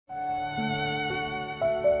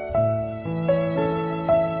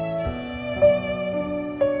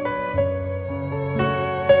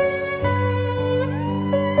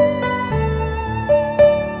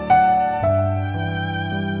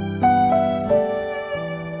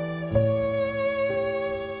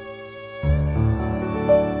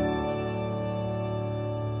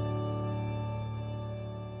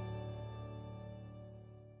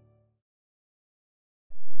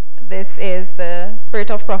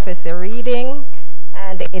prophecy reading,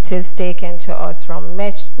 and it is taken to us from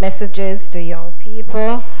messages to young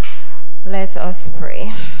people. Let us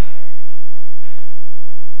pray.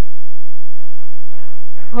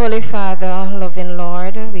 Holy Father, loving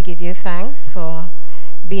Lord, we give you thanks for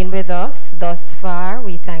being with us thus far.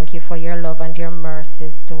 We thank you for your love and your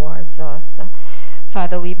mercies towards us.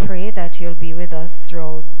 Father, we pray that you'll be with us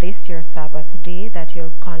throughout this, your Sabbath day, that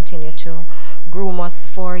you'll continue to groom us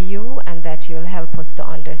for you, and that you'll help us to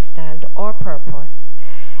understand our purpose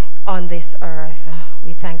on this earth.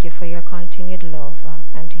 We thank you for your continued love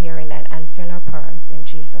and hearing and answering our prayers. In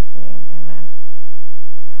Jesus' name, amen.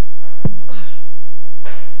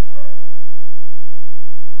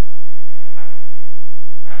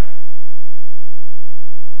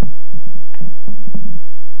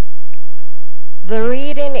 The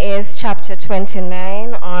reading is chapter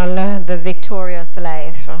 29 on the victorious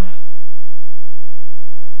life.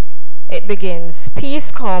 It begins,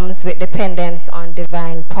 peace comes with dependence on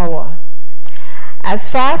divine power. As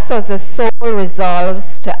fast as the soul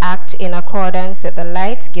resolves to act in accordance with the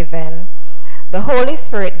light given, the Holy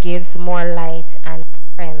Spirit gives more light and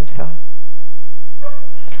strength.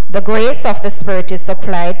 The grace of the Spirit is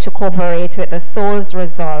supplied to cooperate with the soul's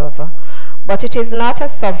resolve, but it is not a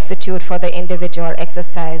substitute for the individual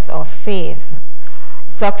exercise of faith.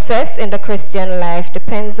 Success in the Christian life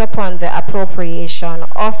depends upon the appropriation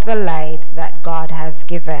of the light that God has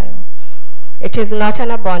given. It is not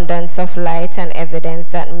an abundance of light and evidence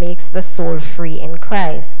that makes the soul free in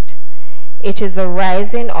Christ. It is a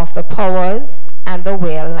rising of the powers and the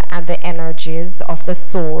will and the energies of the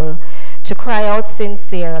soul to cry out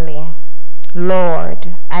sincerely,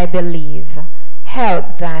 Lord, I believe.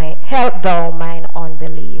 Help thou mine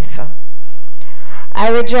unbelief. I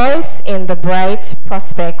rejoice in the bright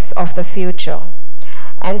prospects of the future,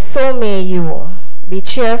 and so may you. Be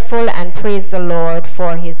cheerful and praise the Lord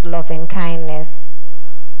for his loving kindness.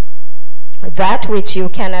 That which you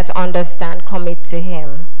cannot understand, commit to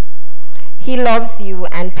him. He loves you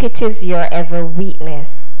and pities your every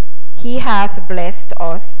weakness. He hath blessed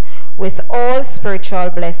us with all spiritual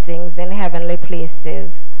blessings in heavenly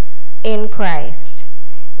places in Christ.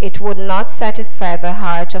 It would not satisfy the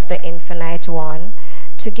heart of the Infinite One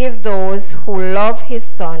to give those who love his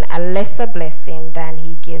Son a lesser blessing than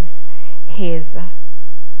he gives his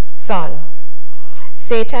Son.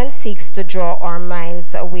 Satan seeks to draw our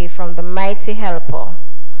minds away from the mighty helper,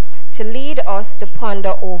 to lead us to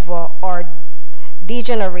ponder over our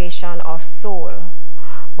degeneration of soul.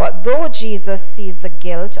 But though Jesus sees the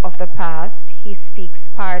guilt of the past, he speaks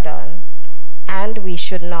pardon, and we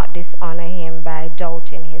should not dishonor him by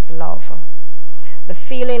doubting his love. The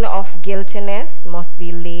feeling of guiltiness must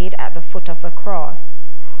be laid at the foot of the cross,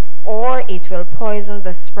 or it will poison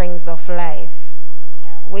the springs of life.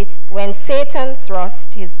 When Satan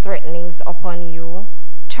thrusts his threatenings upon you,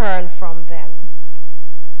 turn from them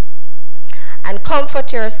and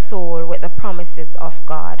comfort your soul with the promises of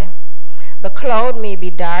God. The cloud may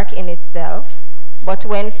be dark in itself, but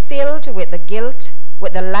when filled with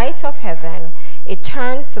the light of heaven, it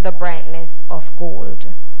turns to the brightness of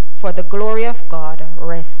gold, for the glory of God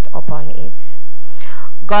rests upon it.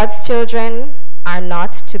 God's children are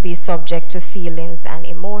not to be subject to feelings and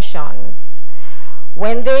emotions.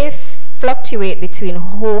 When they fluctuate between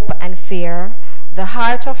hope and fear, the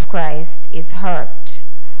heart of Christ is hurt,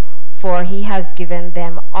 for he has given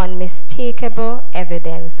them unmistakable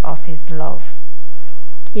evidence of his love.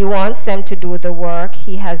 He wants them to do the work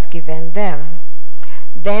he has given them.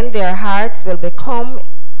 Then their hearts will become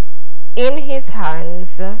in his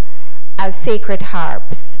hands as sacred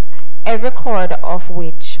harps, every chord of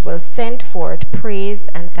which will send forth praise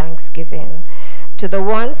and thanksgiving to the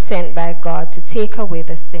one sent by God to take away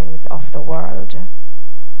the sins of the world.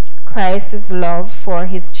 Christ's love for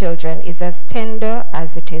his children is as tender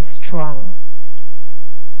as it is strong.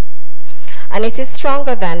 And it is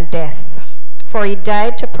stronger than death, for he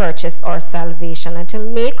died to purchase our salvation and to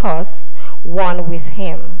make us one with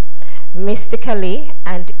him, mystically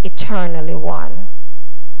and eternally one.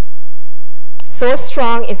 So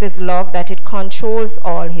strong is his love that it controls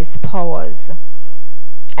all his powers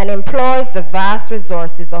and employs the vast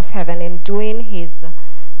resources of heaven in doing his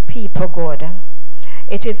people good.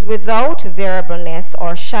 It is without variableness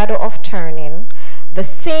or shadow of turning, the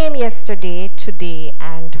same yesterday, today,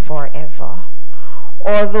 and forever.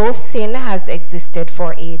 Although sin has existed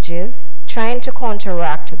for ages, trying to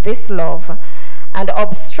counteract this love and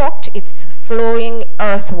obstruct its flowing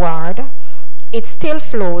earthward, it still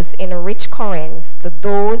flows in rich currents to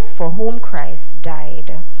those for whom Christ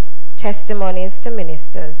died. Testimonies to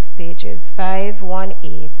Ministers, pages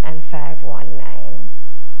 518 and 519.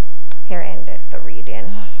 Here ended the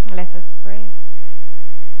reading.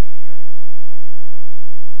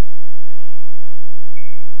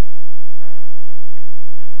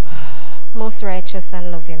 Most righteous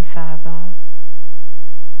and loving Father,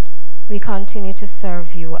 we continue to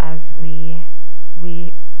serve you as we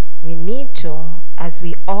need to, as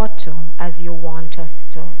we ought to, as you want us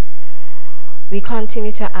to. We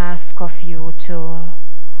continue to ask of you to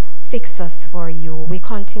fix us for you. We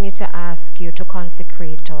continue to ask you to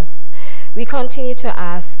consecrate us. We continue to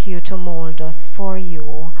ask you to mold us for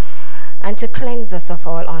you and to cleanse us of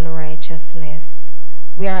all unrighteousness.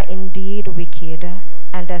 We are indeed wicked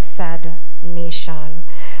and a sad nation.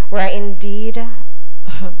 We are indeed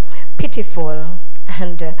pitiful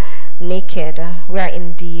and naked. We are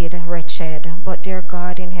indeed wretched. But dear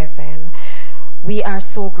God in heaven, we are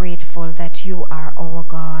so grateful that you are our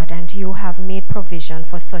God and you have made provision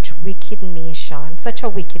for such a wicked nation,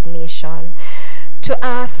 to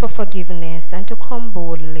ask for forgiveness and to come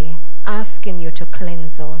boldly, asking you to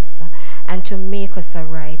cleanse us and to make us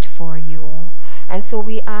aright for you. And so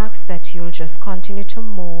we ask that you'll just continue to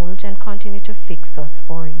mold and continue to fix us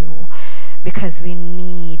for you, because we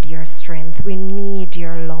need your strength, we need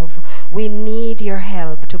your love, we need your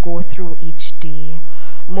help to go through each day.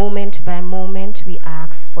 Moment by moment, we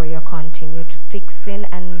ask for your continued fixing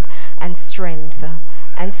and strength.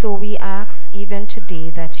 And so we ask even today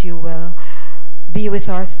that you will be with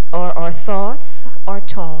our thoughts, our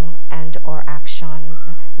tongue, and our actions.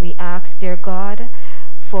 We ask, dear God,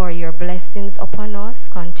 for your blessings upon us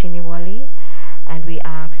continually, and we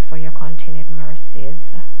ask for your continued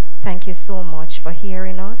mercies. Thank you so much for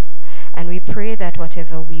hearing us, and we pray that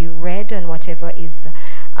whatever we read and whatever is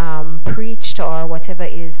preached or whatever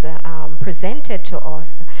is presented to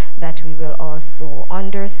us, that we will also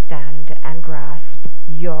understand and grasp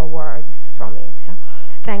your words from it.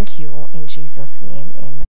 Thank you in Jesus' name.